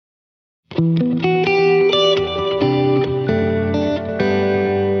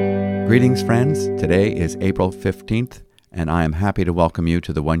Greetings, friends. Today is April 15th, and I am happy to welcome you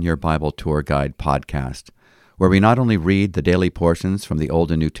to the One Year Bible Tour Guide podcast, where we not only read the daily portions from the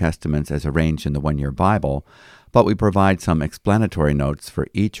Old and New Testaments as arranged in the One Year Bible, but we provide some explanatory notes for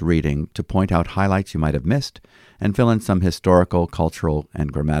each reading to point out highlights you might have missed and fill in some historical, cultural,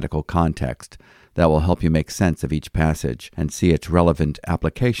 and grammatical context that will help you make sense of each passage and see its relevant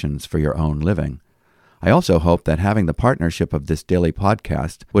applications for your own living. I also hope that having the partnership of this daily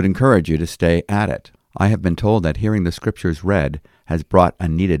podcast would encourage you to stay at it. I have been told that hearing the scriptures read has brought a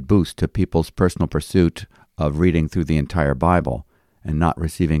needed boost to people's personal pursuit of reading through the entire Bible and not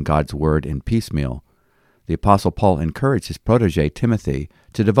receiving God's word in piecemeal. The Apostle Paul encouraged his protege Timothy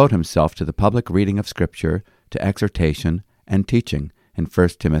to devote himself to the public reading of Scripture, to exhortation and teaching in 1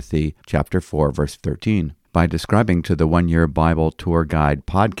 Timothy chapter 4, verse 13. By subscribing to the One Year Bible Tour Guide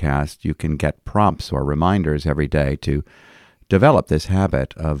podcast, you can get prompts or reminders every day to develop this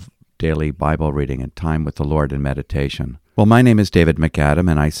habit of daily Bible reading and time with the Lord in meditation. Well, my name is David MacAdam,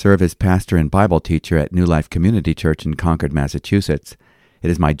 and I serve as pastor and Bible teacher at New Life Community Church in Concord, Massachusetts. It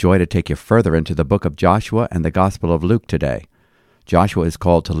is my joy to take you further into the book of Joshua and the Gospel of Luke today. Joshua is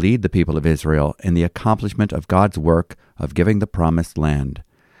called to lead the people of Israel in the accomplishment of God's work of giving the promised land.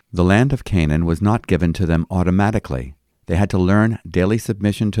 The land of Canaan was not given to them automatically. They had to learn daily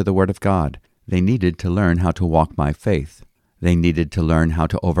submission to the Word of God. They needed to learn how to walk by faith. They needed to learn how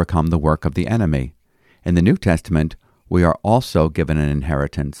to overcome the work of the enemy. In the New Testament, we are also given an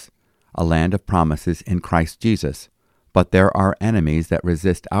inheritance, a land of promises in Christ Jesus. But there are enemies that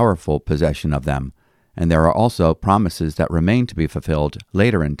resist our full possession of them, and there are also promises that remain to be fulfilled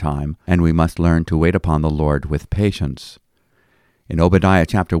later in time, and we must learn to wait upon the Lord with patience. In Obadiah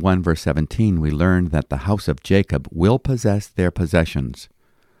chapter 1, verse 17, we learn that the house of Jacob will possess their possessions.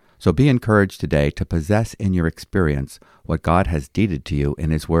 So be encouraged today to possess in your experience what God has deeded to you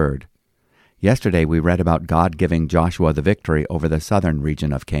in His Word. Yesterday we read about God giving Joshua the victory over the southern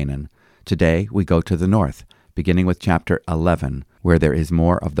region of Canaan. Today we go to the north, beginning with chapter 11, where there is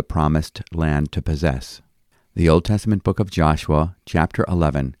more of the promised land to possess. The Old Testament book of Joshua, chapter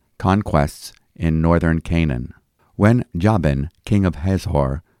 11, conquests in northern Canaan. When Jabin, king of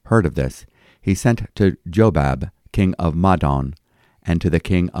Hazor, heard of this, he sent to Jobab, king of Madon, and to the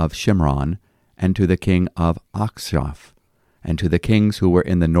king of Shimron, and to the king of Achshaph, and to the kings who were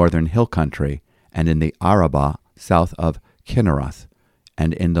in the northern hill country, and in the Arabah south of Kinneroth,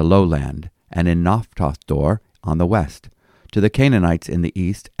 and in the lowland, and in Naphthahdor on the west, to the Canaanites in the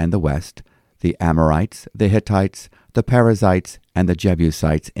east and the west, the Amorites, the Hittites, the Perizzites, and the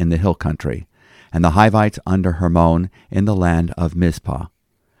Jebusites in the hill country, and the Hivites under Hermon in the land of Mizpah.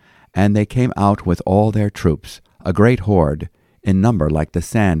 And they came out with all their troops, a great horde, in number like the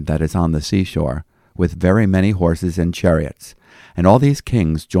sand that is on the seashore, with very many horses and chariots. And all these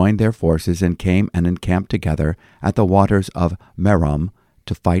kings joined their forces and came and encamped together at the waters of Merom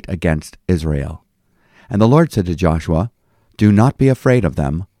to fight against Israel. And the Lord said to Joshua, "Do not be afraid of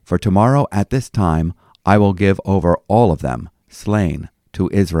them, for tomorrow at this time I will give over all of them, slain, to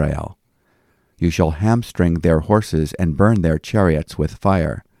Israel. You shall hamstring their horses and burn their chariots with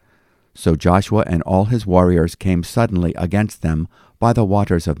fire." So Joshua and all his warriors came suddenly against them by the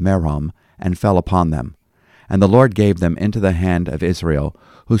waters of Merom and fell upon them. And the Lord gave them into the hand of Israel,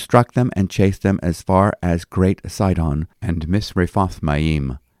 who struck them and chased them as far as Great Sidon and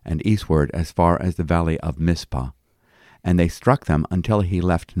Misrephothmaim, and eastward as far as the valley of Mizpah. And they struck them until he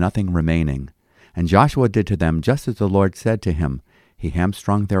left nothing remaining. And Joshua did to them just as the Lord said to him. He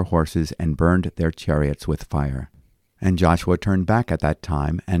hamstrung their horses and burned their chariots with fire. And Joshua turned back at that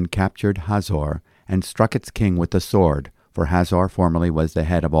time and captured Hazor, and struck its king with the sword, for Hazor formerly was the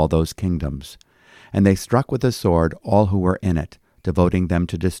head of all those kingdoms. And they struck with the sword all who were in it, devoting them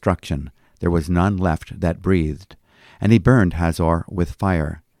to destruction. There was none left that breathed. And he burned Hazor with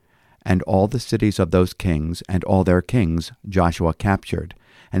fire. And all the cities of those kings and all their kings Joshua captured,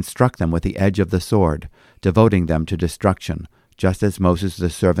 and struck them with the edge of the sword, devoting them to destruction, just as Moses the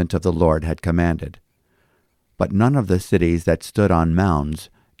servant of the Lord had commanded. But none of the cities that stood on mounds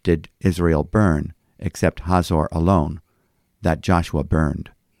did Israel burn, except Hazor alone, that Joshua burned.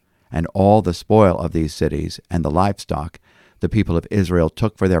 And all the spoil of these cities and the livestock the people of Israel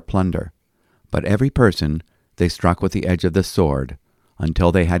took for their plunder. But every person they struck with the edge of the sword,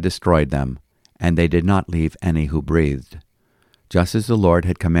 until they had destroyed them, and they did not leave any who breathed. Just as the Lord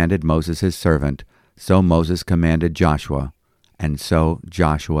had commanded Moses his servant, so Moses commanded Joshua, and so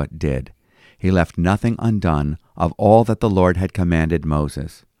Joshua did. He left nothing undone of all that the Lord had commanded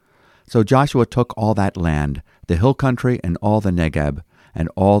Moses. So Joshua took all that land, the hill country and all the Negeb, and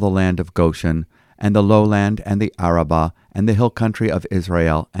all the land of Goshen, and the lowland, and the Arabah, and the hill country of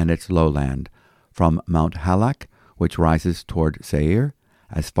Israel, and its lowland, from Mount Halak, which rises toward Seir,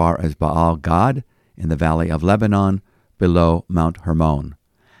 as far as Baal-Gad, in the valley of Lebanon, below Mount Hermon.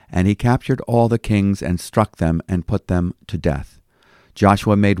 And he captured all the kings, and struck them, and put them to death.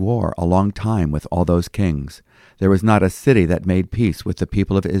 Joshua made war a long time with all those kings. There was not a city that made peace with the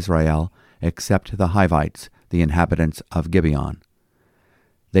people of Israel, except the Hivites, the inhabitants of Gibeon.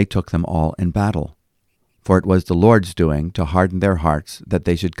 They took them all in battle. For it was the Lord's doing to harden their hearts, that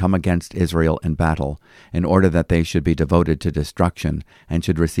they should come against Israel in battle, in order that they should be devoted to destruction, and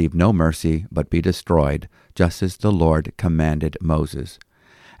should receive no mercy, but be destroyed, just as the Lord commanded Moses.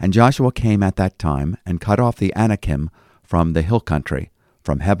 And Joshua came at that time, and cut off the Anakim from the hill country,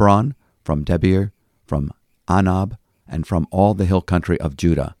 from Hebron, from Debir, from Anab, and from all the hill country of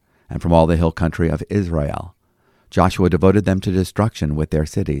Judah, and from all the hill country of Israel. Joshua devoted them to destruction with their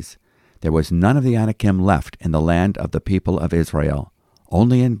cities. There was none of the Anakim left in the land of the people of Israel.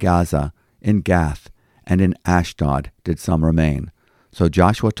 Only in Gaza, in Gath, and in Ashdod did some remain. So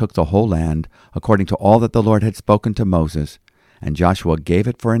Joshua took the whole land, according to all that the Lord had spoken to Moses, and Joshua gave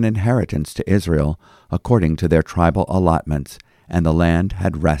it for an inheritance to Israel, according to their tribal allotments, and the land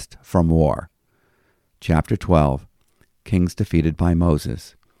had rest from war. Chapter 12. Kings defeated by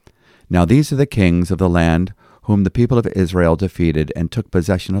Moses. Now these are the kings of the land whom the people of Israel defeated, and took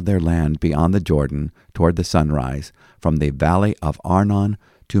possession of their land beyond the Jordan toward the sunrise, from the valley of Arnon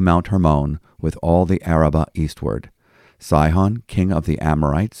to Mount Hermon, with all the Arabah eastward. Sihon, king of the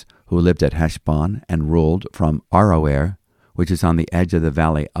Amorites, who lived at Heshbon, and ruled from Aroer, which is on the edge of the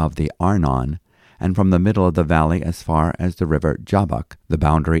valley of the Arnon, and from the middle of the valley as far as the river Jabbok, the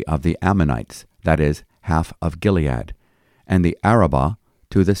boundary of the Ammonites, that is, half of Gilead, and the Arabah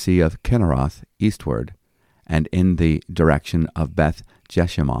to the sea of Kinneroth eastward, and in the direction of Beth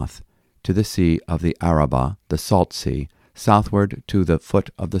Jeshimoth, to the sea of the Arabah, the salt sea, southward to the foot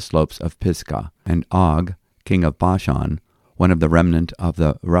of the slopes of Pisgah. And Og, king of Bashan, one of the remnant of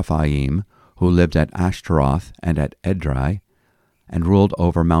the Rephaim, who lived at Ashtaroth and at Edrei, and ruled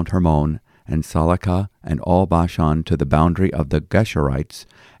over Mount Hermon, and Salakah, and all Bashan to the boundary of the Geshurites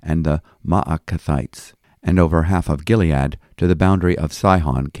and the Maacathites, and over half of Gilead to the boundary of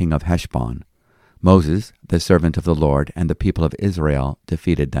Sihon, king of Heshbon. Moses, the servant of the Lord, and the people of Israel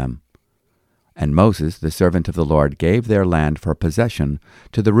defeated them. And Moses, the servant of the Lord, gave their land for possession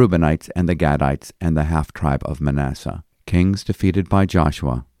to the Reubenites and the Gadites and the half-tribe of Manasseh. Kings defeated by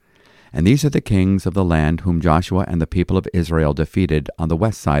Joshua. And these are the kings of the land whom Joshua and the people of Israel defeated on the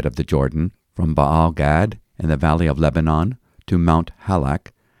west side of the Jordan, from Baal-Gad in the valley of Lebanon to Mount Halak,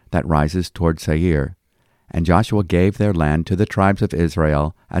 that rises toward Seir. And Joshua gave their land to the tribes of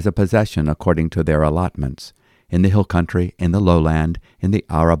Israel as a possession according to their allotments, in the hill country, in the lowland, in the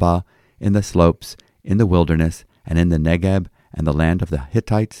Arabah, in the slopes, in the wilderness, and in the Negeb, and the land of the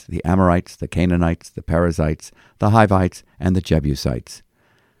Hittites, the Amorites, the Canaanites, the Perizzites, the Hivites, and the Jebusites.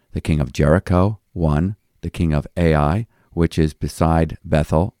 The king of Jericho, 1. The king of Ai, which is beside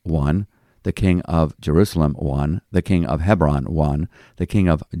Bethel, 1. The king of Jerusalem, 1. The king of Hebron, 1. The king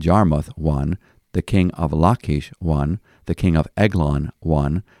of Jarmuth, 1. The king of Lachish, 1. The king of Eglon,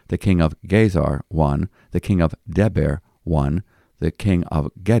 1. The king of Gezer, 1. The king of Debir, 1. The king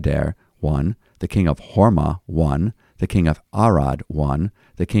of Geder, 1. The king of Hormah, 1. The king of Arad, 1.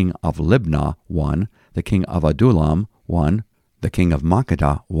 The king of Libnah, 1. The king of Adullam, 1. The king of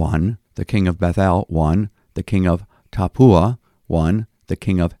Makkedah, 1. The king of Bethel, 1. The king of Tappuah, 1. The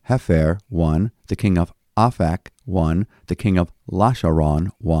king of Hepher, 1. The king of Aphek, 1. The king of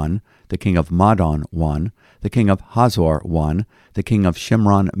Lasharon, 1. The king of Madon, 1. The king of Hazor, 1. The king of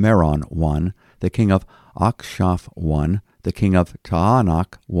Shimron Meron, 1. The king of Akshaph, 1. The king of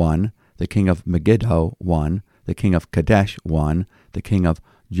Taanach, 1. The king of Megiddo, 1. The king of Kadesh, 1. The king of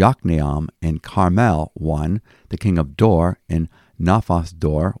Jokneam in Carmel, 1. The king of Dor in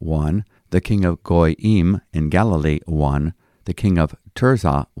Naphath-Dor, 1. The king of Goyim in Galilee, 1. The king of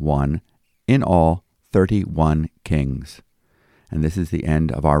Tirzah, 1. In all, 31 kings. And this is the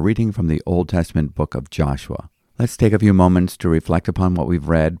end of our reading from the Old Testament book of Joshua. Let's take a few moments to reflect upon what we've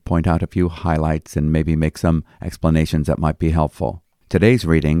read, point out a few highlights, and maybe make some explanations that might be helpful. Today's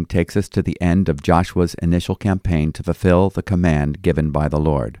reading takes us to the end of Joshua's initial campaign to fulfill the command given by the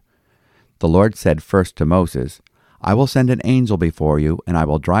Lord. The Lord said first to Moses, "I will send an angel before you, and I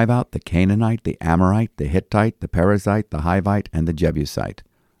will drive out the Canaanite, the Amorite, the Hittite, the Perizzite, the Hivite, and the Jebusite."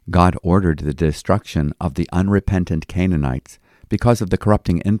 God ordered the destruction of the unrepentant Canaanites because of the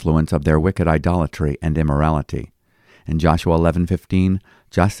corrupting influence of their wicked idolatry and immorality. In Joshua 11:15,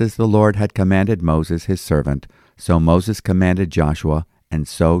 just as the Lord had commanded Moses his servant, so Moses commanded Joshua and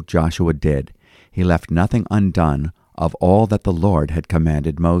so Joshua did. He left nothing undone of all that the Lord had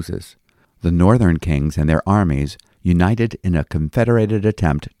commanded Moses. The northern kings and their armies united in a confederated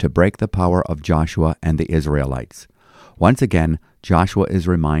attempt to break the power of Joshua and the Israelites. Once again, Joshua is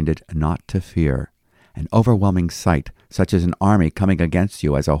reminded not to fear. An overwhelming sight, such as an army coming against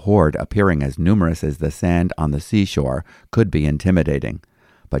you as a horde appearing as numerous as the sand on the seashore, could be intimidating.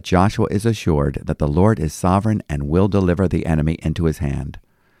 But Joshua is assured that the Lord is sovereign and will deliver the enemy into his hand.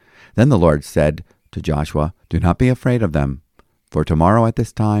 Then the Lord said to Joshua, "Do not be afraid of them, for tomorrow at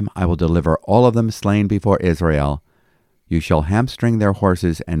this time I will deliver all of them slain before Israel. You shall hamstring their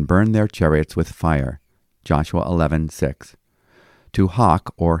horses and burn their chariots with fire." Joshua 11:6. To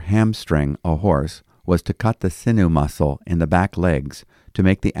hock or hamstring a horse was to cut the sinew muscle in the back legs to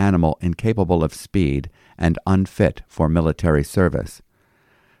make the animal incapable of speed and unfit for military service.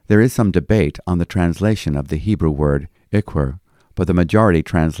 There is some debate on the translation of the Hebrew word iqur, but the majority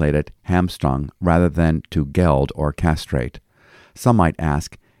translate it hamstrung rather than to geld or castrate. Some might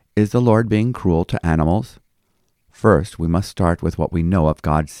ask, is the Lord being cruel to animals? First, we must start with what we know of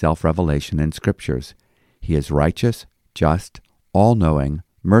God's self-revelation in Scriptures. He is righteous, just, all-knowing,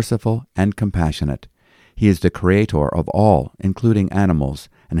 merciful, and compassionate. He is the creator of all, including animals,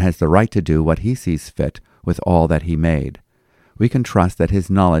 and has the right to do what he sees fit with all that he made. We can trust that his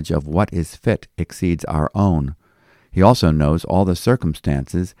knowledge of what is fit exceeds our own. He also knows all the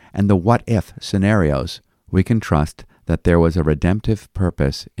circumstances and the what-if scenarios. We can trust that there was a redemptive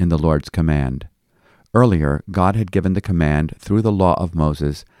purpose in the Lord's command. Earlier, God had given the command through the law of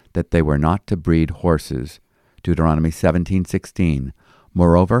Moses that they were not to breed horses. Deuteronomy 17:16.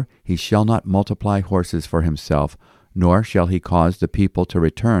 Moreover, he shall not multiply horses for himself, nor shall he cause the people to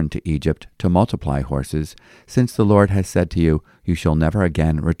return to Egypt to multiply horses, since the Lord has said to you, you shall never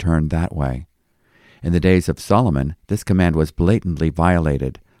again return that way. In the days of Solomon, this command was blatantly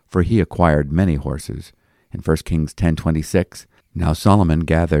violated, for he acquired many horses. In 1 Kings 10:26, now Solomon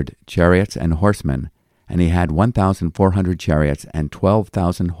gathered chariots and horsemen, and he had 1,400 chariots and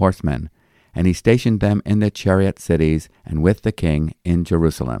 12,000 horsemen, and he stationed them in the chariot cities and with the king in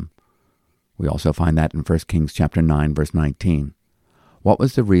Jerusalem. We also find that in 1 Kings chapter 9, verse 19. What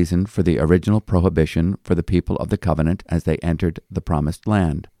was the reason for the original prohibition for the people of the covenant as they entered the promised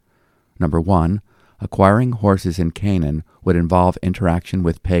land? Number 1, acquiring horses in Canaan would involve interaction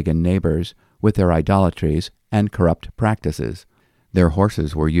with pagan neighbors, with their idolatries and corrupt practices. Their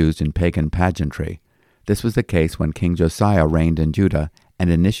horses were used in pagan pageantry. This was the case when King Josiah reigned in Judah and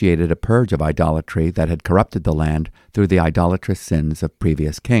initiated a purge of idolatry that had corrupted the land through the idolatrous sins of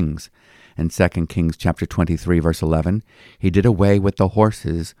previous kings. In 2 Kings chapter 23, verse 11, he did away with the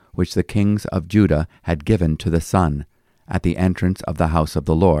horses which the kings of Judah had given to the sun at the entrance of the house of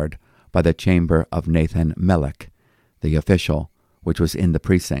the Lord by the chamber of Nathan-Melech, the official, which was in the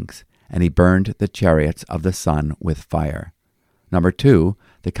precincts, and he burned the chariots of the sun with fire. Number 2,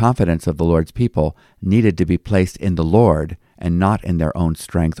 the confidence of the Lord's people needed to be placed in the Lord and not in their own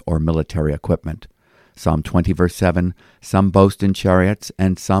strength or military equipment. Psalm 20, verse 7, some boast in chariots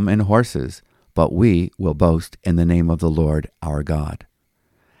and some in horses, but we will boast in the name of the Lord our God.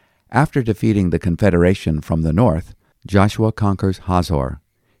 After defeating the confederation from the north, Joshua conquers Hazor.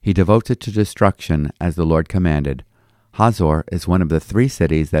 He devotes it to destruction as the Lord commanded. Hazor is one of the 3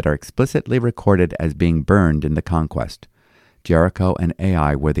 cities that are explicitly recorded as being burned in the conquest. Jericho and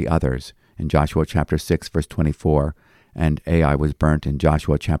Ai were the others, in Joshua chapter 6, verse 24, and Ai was burnt in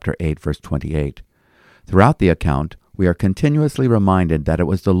Joshua chapter 8, verse 28. Throughout the account, we are continuously reminded that it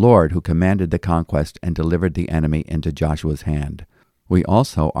was the Lord who commanded the conquest and delivered the enemy into Joshua's hand. We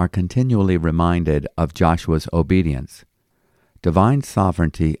also are continually reminded of Joshua's obedience. Divine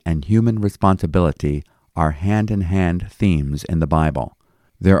sovereignty and human responsibility are hand-in-hand themes in the Bible.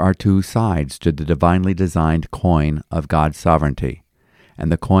 There are 2 sides to the divinely designed coin of God's sovereignty,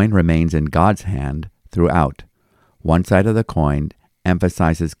 and the coin remains in God's hand throughout. One side of the coin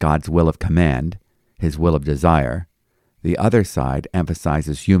emphasizes God's will of command, his will of desire. The other side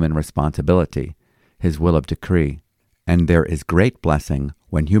emphasizes human responsibility, his will of decree. And there is great blessing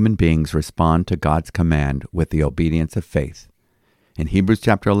when human beings respond to God's command with the obedience of faith. In Hebrews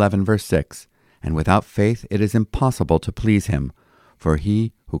chapter 11, verse 6, and without faith it is impossible to please him, for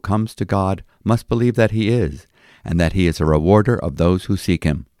he who comes to God must believe that he is, and that he is a rewarder of those who seek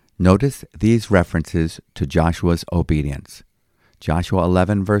him. Notice these references to Joshua's obedience. Joshua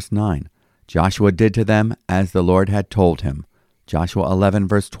 11, verse 9, Joshua did to them as the Lord had told him. Joshua 11,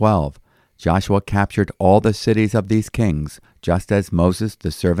 verse 12, Joshua captured all the cities of these kings, just as Moses,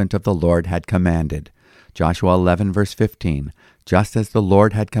 the servant of the Lord, had commanded. Joshua 11, verse 15. Just as the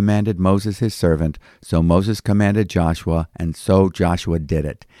Lord had commanded Moses his servant, so Moses commanded Joshua, and so Joshua did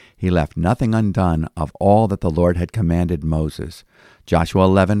it. He left nothing undone of all that the Lord had commanded Moses. Joshua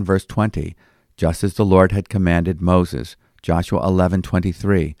 11, verse 20. Just as the Lord had commanded Moses. Joshua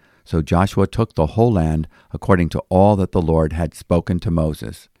 11:23. So Joshua took the whole land according to all that the Lord had spoken to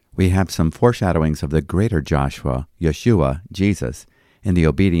Moses. We have some foreshadowings of the greater Joshua, Yeshua, Jesus, in the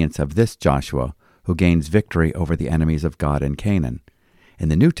obedience of this Joshua, who gains victory over the enemies of God in Canaan. In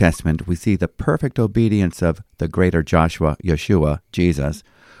the New Testament, we see the perfect obedience of the greater Joshua, Yeshua, Jesus,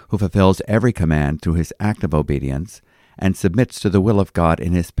 who fulfills every command through his active obedience and submits to the will of God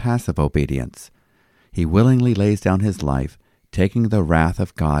in his passive obedience. He willingly lays down his life, taking the wrath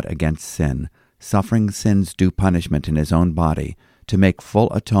of God against sin, suffering sin's due punishment in his own body, to make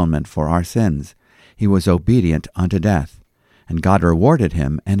full atonement for our sins. He was obedient unto death, and God rewarded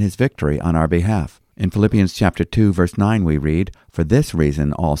him and his victory on our behalf. In Philippians chapter 2, verse 9 we read, For this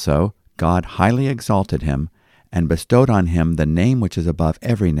reason also God highly exalted him, and bestowed on him the name which is above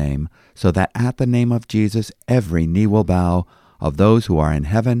every name, so that at the name of Jesus every knee will bow, of those who are in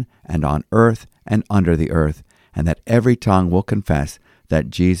heaven and on earth and under the earth, and that every tongue will confess that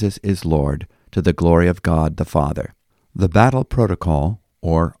Jesus is Lord, to the glory of God the Father. The battle protocol,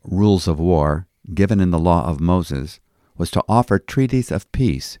 or rules of war, given in the law of Moses, was to offer treaties of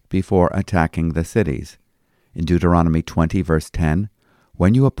peace before attacking the cities. In Deuteronomy 20, verse 10,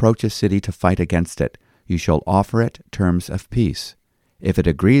 When you approach a city to fight against it, you shall offer it terms of peace. If it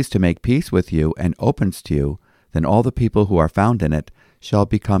agrees to make peace with you and opens to you, then all the people who are found in it shall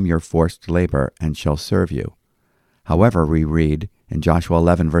become your forced labor and shall serve you. However, we read in Joshua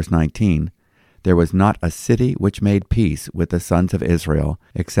 11, verse 19, There was not a city which made peace with the sons of Israel,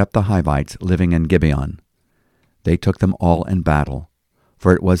 except the Hivites living in Gibeon. They took them all in battle.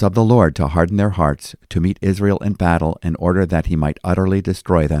 For it was of the Lord to harden their hearts, to meet Israel in battle, in order that he might utterly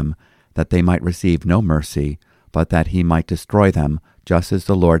destroy them, that they might receive no mercy, but that he might destroy them, just as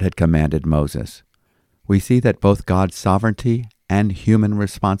the Lord had commanded Moses. We see that both God's sovereignty and human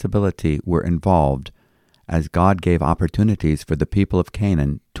responsibility were involved, as God gave opportunities for the people of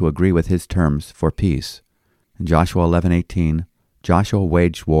Canaan to agree with his terms for peace. In Joshua 11:18, Joshua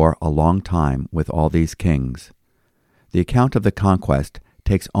waged war a long time with all these kings. The account of the conquest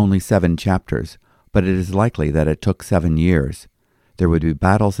takes only 7 chapters, but it is likely that it took 7 years. There would be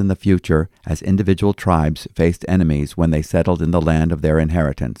battles in the future as individual tribes faced enemies when they settled in the land of their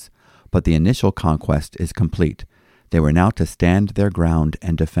inheritance, but the initial conquest is complete. They were now to stand their ground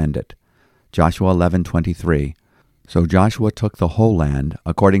and defend it. Joshua 11:23. So Joshua took the whole land,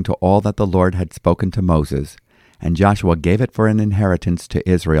 according to all that the Lord had spoken to Moses, and Joshua gave it for an inheritance to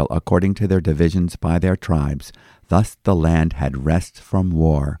Israel according to their divisions by their tribes. Thus the land had rest from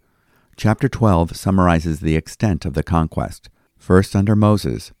war. Chapter 12 summarizes the extent of the conquest. First under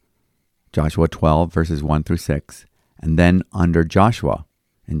Moses, Joshua 12, verses 1 through 6, and then under Joshua,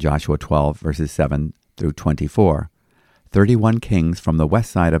 in Joshua 12, verses 7 through 24. 31 kings from the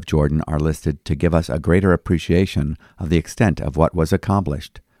west side of Jordan are listed to give us a greater appreciation of the extent of what was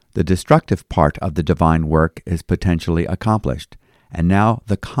accomplished. The destructive part of the divine work is potentially accomplished, and now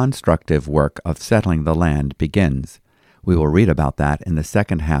the constructive work of settling the land begins. We will read about that in the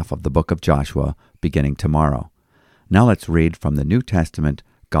second half of the book of Joshua, beginning tomorrow. Now let's read from the New Testament,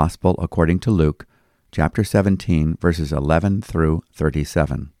 Gospel according to Luke, chapter 17, verses 11 through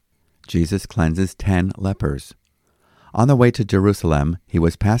 37. Jesus cleanses 10 lepers. On the way to Jerusalem, he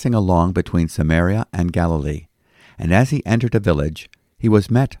was passing along between Samaria and Galilee, and as he entered a village, he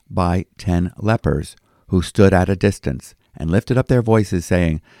was met by 10 lepers, who stood at a distance, and lifted up their voices,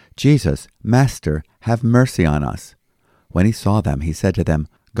 saying, Jesus, Master, have mercy on us. When he saw them, he said to them,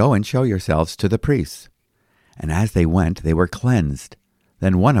 Go and show yourselves to the priests. And as they went, they were cleansed.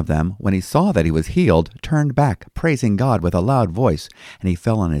 Then one of them, when he saw that he was healed, turned back, praising God with a loud voice, and he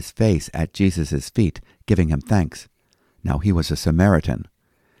fell on his face at Jesus' feet, giving him thanks. Now he was a Samaritan.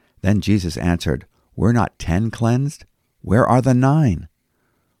 Then Jesus answered, Were not 10 cleansed? Where are the 9?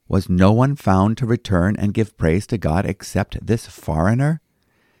 Was no one found to return and give praise to God except this foreigner?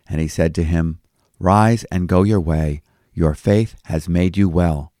 And he said to him, Rise and go your way. Your faith has made you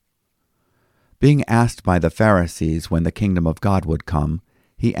well. Being asked by the Pharisees when the kingdom of God would come,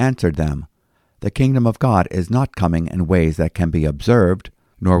 he answered them, The kingdom of God is not coming in ways that can be observed,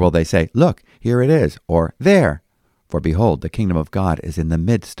 nor will they say, Look, here it is, or there. For behold, the kingdom of God is in the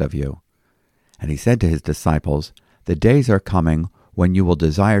midst of you. And he said to his disciples, The days are coming when you will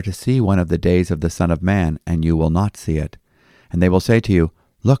desire to see one of the days of the Son of Man, and you will not see it. And they will say to you,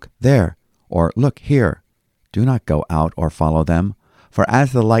 Look there, or Look here. Do not go out or follow them, For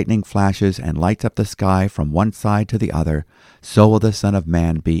as the lightning flashes and lights up the sky from one side to the other, so will the Son of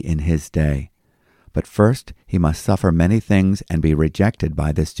Man be in his day. But first he must suffer many things and be rejected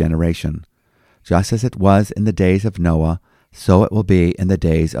by this generation. Just as it was in the days of Noah, so it will be in the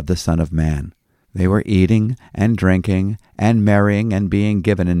days of the Son of Man. They were eating and drinking and marrying and being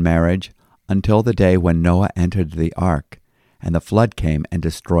given in marriage until the day when Noah entered the ark, and the flood came and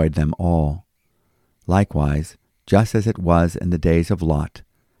destroyed them all. Likewise, just as it was in the days of Lot,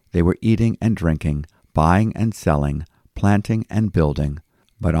 they were eating and drinking, buying and selling, planting and building.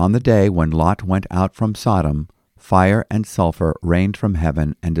 But on the day when Lot went out from Sodom, fire and sulfur rained from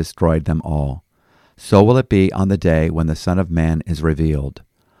heaven and destroyed them all. So will it be on the day when the Son of Man is revealed.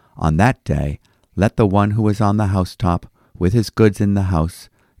 On that day, let the one who is on the housetop, with his goods in the house,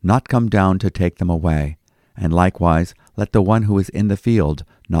 not come down to take them away, and likewise let the one who is in the field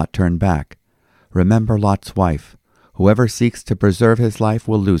not turn back. Remember Lot's wife. Whoever seeks to preserve his life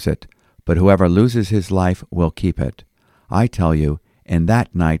will lose it, but whoever loses his life will keep it. I tell you, in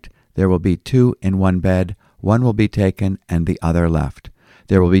that night there will be two in one bed, one will be taken and the other left.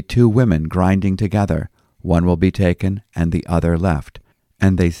 There will be two women grinding together, one will be taken and the other left.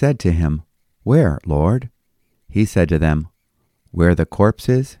 And they said to him, Where, Lord? He said to them, Where the corpse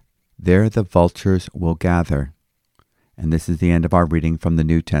is, there the vultures will gather. And this is the end of our reading from the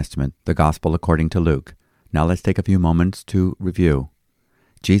New Testament, the Gospel according to Luke. Now let's take a few moments to review.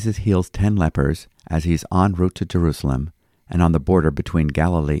 Jesus heals 10 lepers as he's en route to Jerusalem and on the border between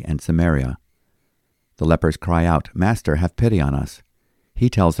Galilee and Samaria. The lepers cry out, Master, have pity on us. He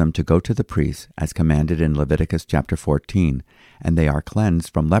tells them to go to the priests as commanded in Leviticus chapter 14, and they are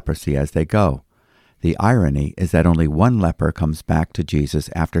cleansed from leprosy as they go. The irony is that only one leper comes back to Jesus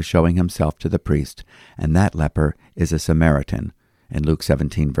after showing himself to the priest, and that leper is a Samaritan, in Luke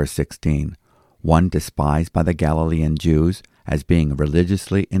 17 verse 16, one despised by the Galilean Jews as being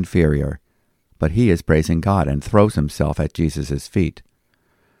religiously inferior. But he is praising God and throws himself at Jesus' feet.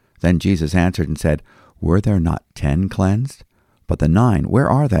 Then Jesus answered and said, Were there not 10 cleansed? But the 9, where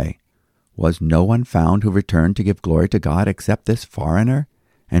are they? Was no one found who returned to give glory to God except this foreigner?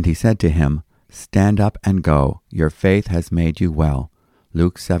 And he said to him, Stand up and go, your faith has made you well.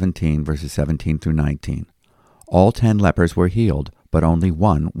 Luke 17 verses 17 through 19. All 10 lepers were healed, but only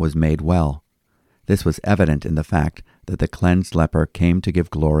one was made well. This was evident in the fact that the cleansed leper came to give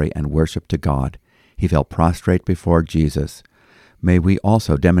glory and worship to God. He fell prostrate before Jesus. May we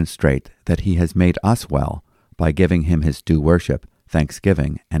also demonstrate that he has made us well by giving him his due worship,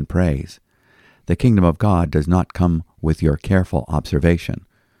 thanksgiving, and praise. The kingdom of God does not come with your careful observation.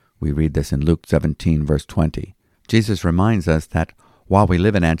 We read this in Luke 17, verse 20. Jesus reminds us that while we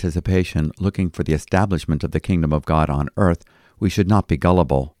live in anticipation, looking for the establishment of the kingdom of God on earth, we should not be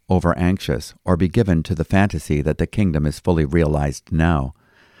gullible, over-anxious, or be given to the fantasy that the kingdom is fully realized now.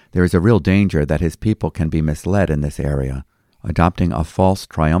 There is a real danger that his people can be misled in this area, adopting a false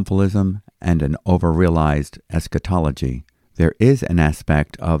triumphalism and an over-realized eschatology. There is an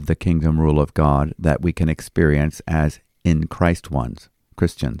aspect of the kingdom rule of God that we can experience as in Christ ones,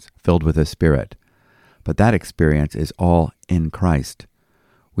 Christians, filled with the Spirit. But that experience is all in Christ.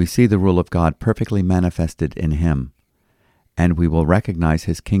 We see the rule of God perfectly manifested in him, and we will recognize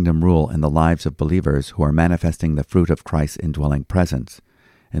his kingdom rule in the lives of believers who are manifesting the fruit of Christ's indwelling presence,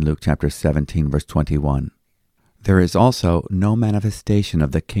 in Luke chapter 17, verse 21. There is also no manifestation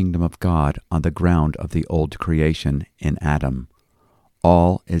of the kingdom of God on the ground of the old creation in Adam.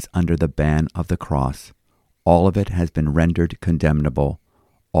 All is under the ban of the cross. All of it has been rendered condemnable.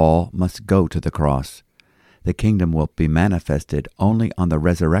 All must go to the cross. The kingdom will be manifested only on the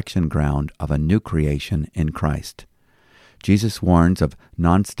resurrection ground of a new creation in Christ. Jesus warns of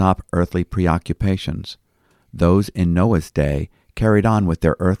non-stop earthly preoccupations. Those in Noah's day carried on with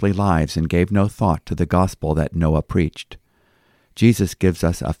their earthly lives and gave no thought to the gospel that Noah preached. Jesus gives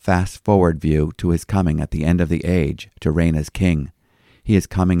us a fast-forward view to his coming at the end of the age to reign as king. He is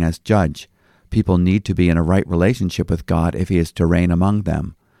coming as judge. People need to be in a right relationship with God if he is to reign among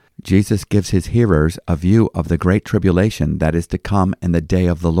them. Jesus gives his hearers a view of the great tribulation that is to come in the day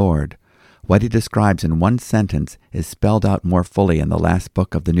of the Lord. What he describes in one sentence is spelled out more fully in the last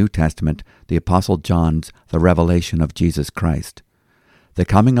book of the New Testament, the Apostle John's The Revelation of Jesus Christ. The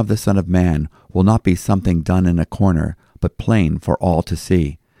coming of the Son of Man will not be something done in a corner, but plain for all to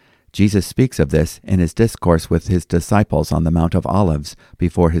see. Jesus speaks of this in his discourse with his disciples on the Mount of Olives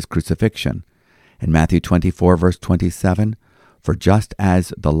before his crucifixion. In Matthew 24, verse 27, For just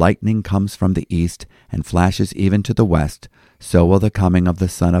as the lightning comes from the east and flashes even to the west, so will the coming of the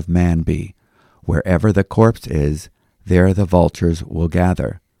Son of Man be. Wherever the corpse is, there the vultures will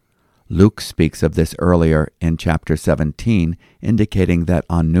gather. Luke speaks of this earlier in chapter 17, indicating that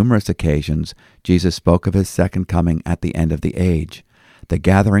on numerous occasions Jesus spoke of his second coming at the end of the age. The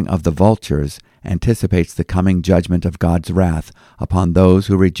gathering of the vultures anticipates the coming judgment of God's wrath upon those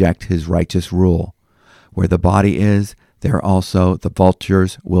who reject his righteous rule. Where the body is, there also the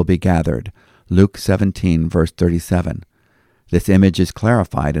vultures will be gathered. Luke 17, verse 37. This image is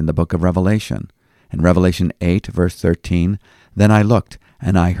clarified in the book of Revelation. In Revelation 8, verse 13, "Then I looked,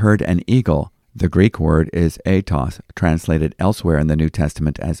 and I heard an eagle." The Greek word is atos, translated elsewhere in the New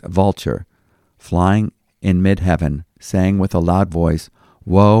Testament as vulture, flying in mid-heaven, saying with a loud voice,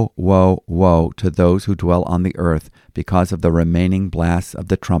 "Woe, woe, woe to those who dwell on the earth, because of the remaining blasts of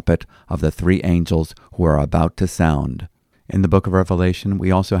the trumpet of the three angels who are about to sound." In the book of Revelation,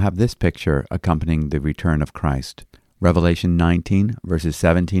 we also have this picture accompanying the return of Christ. Revelation 19, verses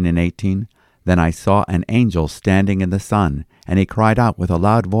 17 and 18, "Then I saw an angel standing in the sun, and he cried out with a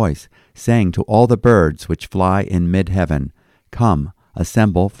loud voice, saying to all the birds which fly in mid-heaven, Come,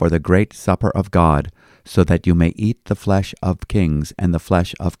 assemble for the great supper of God, so that you may eat the flesh of kings, and the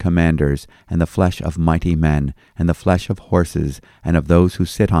flesh of commanders, and the flesh of mighty men, and the flesh of horses, and of those who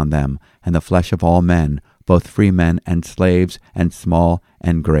sit on them, and the flesh of all men, both free men and slaves, and small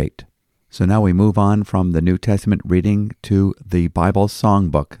and great." So now we move on from the New Testament reading to the Bible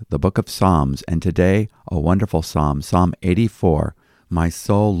songbook, the book of Psalms, and today a wonderful psalm, Psalm 84, "My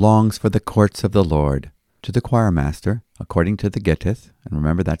soul longs for the courts of the Lord." To the choir master, according to the Gittith, and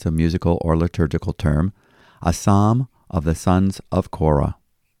remember that's a musical or liturgical term, a psalm of the sons of Korah.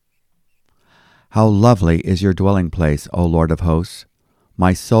 How lovely is your dwelling place, O Lord of hosts!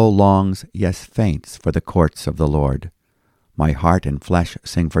 My soul longs, yes, faints, for the courts of the Lord. My heart and flesh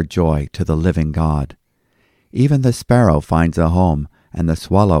sing for joy to the living God. Even the sparrow finds a home, and the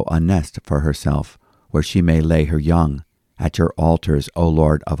swallow a nest for herself, where she may lay her young, at your altars, O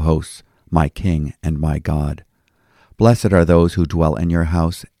Lord of hosts, my King and my God. Blessed are those who dwell in your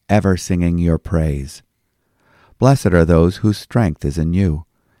house, ever singing your praise. Blessed are those whose strength is in you,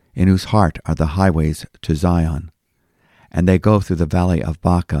 in whose heart are the highways to Zion. And they go through the valley of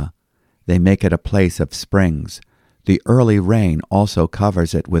Baca. They make it a place of springs. The early rain also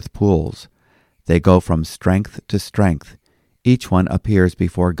covers it with pools. They go from strength to strength. Each one appears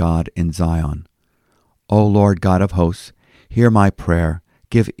before God in Zion. O Lord God of hosts, hear my prayer.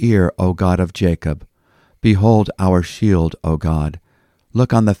 Give ear, O God of Jacob. Behold our shield, O God.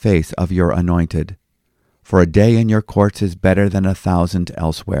 Look on the face of your anointed. For a day in your courts is better than 1,000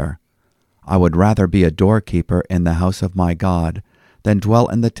 elsewhere. I would rather be a doorkeeper in the house of my God than dwell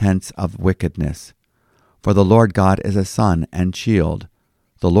in the tents of wickedness. For the Lord God is a sun and shield.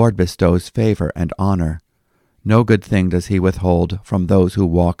 The Lord bestows favor and honor. No good thing does he withhold from those who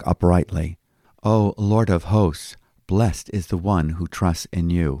walk uprightly. O Lord of hosts, blessed is the one who trusts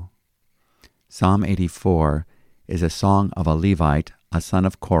in you. Psalm 84 is a song of a Levite, a son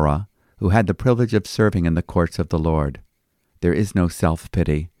of Korah, who had the privilege of serving in the courts of the Lord. There is no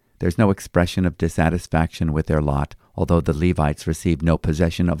self-pity. There's no expression of dissatisfaction with their lot, although the Levites received no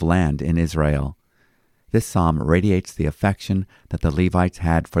possession of land in Israel. This psalm radiates the affection that the Levites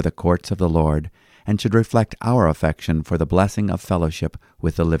had for the courts of the Lord, and should reflect our affection for the blessing of fellowship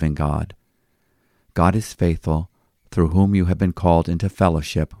with the living God. God is faithful, through whom you have been called into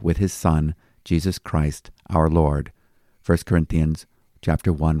fellowship with his Son, Jesus Christ, our Lord. 1 Corinthians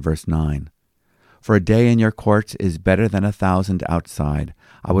chapter 1, verse 9. For a day in your courts is better than 1,000 outside.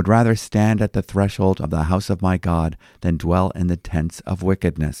 I would rather stand at the threshold of the house of my God than dwell in the tents of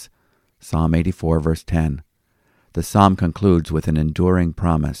wickedness. Psalm 84, verse 10. The psalm concludes with an enduring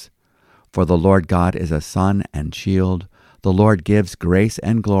promise. For the Lord God is a sun and shield. The Lord gives grace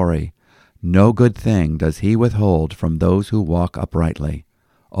and glory. No good thing does he withhold from those who walk uprightly.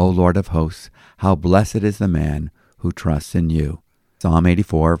 O Lord of hosts, how blessed is the man who trusts in you. Psalm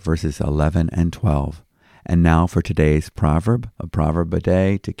 84, verses 11 and 12. And now for today's proverb, a proverb a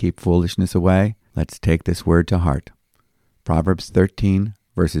day to keep foolishness away. Let's take this word to heart. Proverbs 13,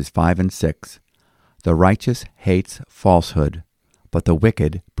 verses 5 and 6. The righteous hates falsehood, but the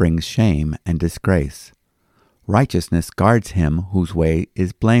wicked brings shame and disgrace. Righteousness guards him whose way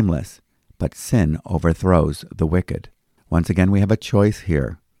is blameless, but sin overthrows the wicked. Once again, we have a choice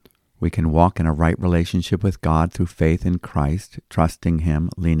here. We can walk in a right relationship with God through faith in Christ, trusting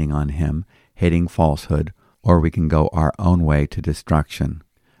him, leaning on him, hating falsehood, or we can go our own way to destruction.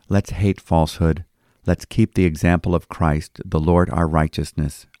 Let's hate falsehood. Let's keep the example of Christ, the Lord our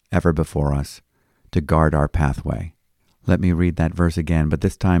righteousness, ever before us, to guard our pathway. Let me read that verse again, but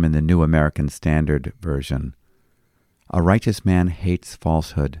this time in the New American Standard Version. A righteous man hates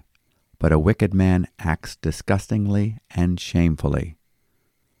falsehood, but a wicked man acts disgustingly and shamefully.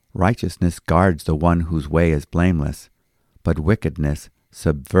 Righteousness guards the one whose way is blameless, but wickedness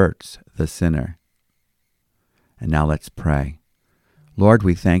subverts the sinner. And now let's pray. Lord,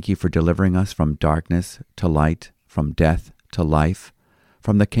 we thank you for delivering us from darkness to light, from death to life,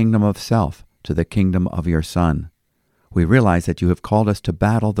 from the kingdom of self to the kingdom of your Son. We realize that you have called us to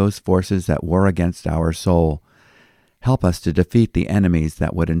battle those forces that war against our soul. Help us to defeat the enemies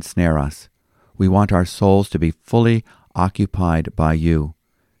that would ensnare us. We want our souls to be fully occupied by you,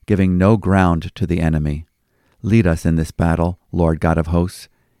 giving no ground to the enemy. Lead us in this battle, Lord God of hosts.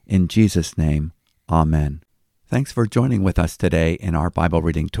 In Jesus' name, amen. Thanks for joining with us today in our Bible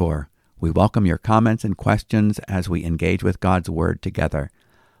reading tour. We welcome your comments and questions as we engage with God's Word together.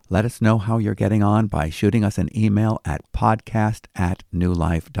 Let us know how you're getting on by shooting us an email at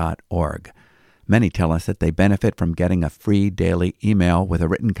podcast@newlife.org. Many tell us that they benefit from getting a free daily email with a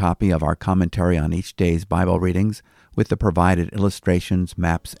written copy of our commentary on each day's Bible readings with the provided illustrations,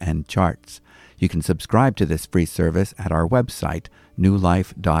 maps, and charts. You can subscribe to this free service at our website,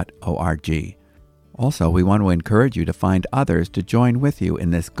 newlife.org. Also, we want to encourage you to find others to join with you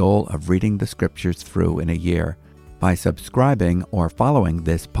in this goal of reading the Scriptures through in a year. By subscribing or following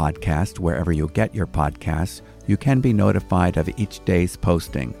this podcast wherever you get your podcasts, you can be notified of each day's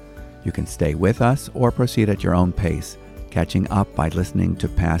posting. You can stay with us or proceed at your own pace, catching up by listening to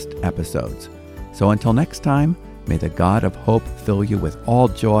past episodes. So until next time, may the God of hope fill you with all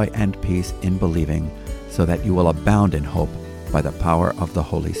joy and peace in believing, so that you will abound in hope by the power of the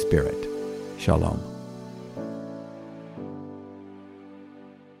Holy Spirit. Shalom.